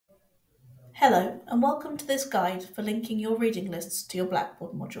Hello, and welcome to this guide for linking your reading lists to your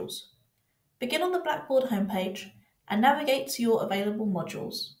Blackboard modules. Begin on the Blackboard homepage and navigate to your available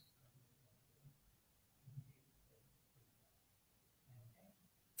modules.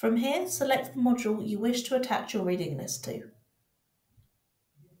 From here, select the module you wish to attach your reading list to.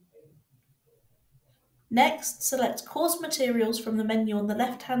 Next, select Course Materials from the menu on the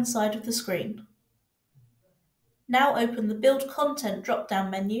left-hand side of the screen. Now open the Build Content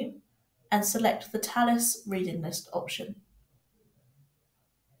drop-down menu and select the Tallis reading list option.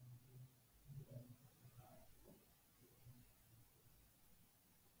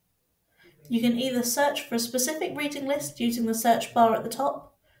 You can either search for a specific reading list using the search bar at the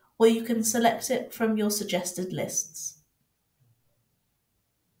top, or you can select it from your suggested lists.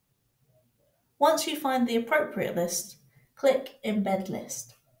 Once you find the appropriate list, click Embed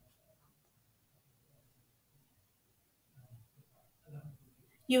List.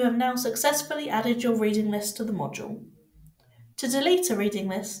 You have now successfully added your reading list to the module. To delete a reading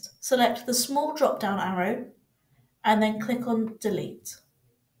list, select the small drop-down arrow and then click on Delete.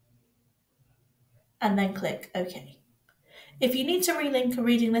 And then click OK. If you need to relink a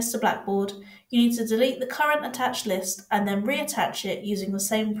reading list to Blackboard, you need to delete the current attached list and then reattach it using the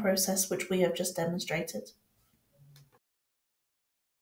same process which we have just demonstrated.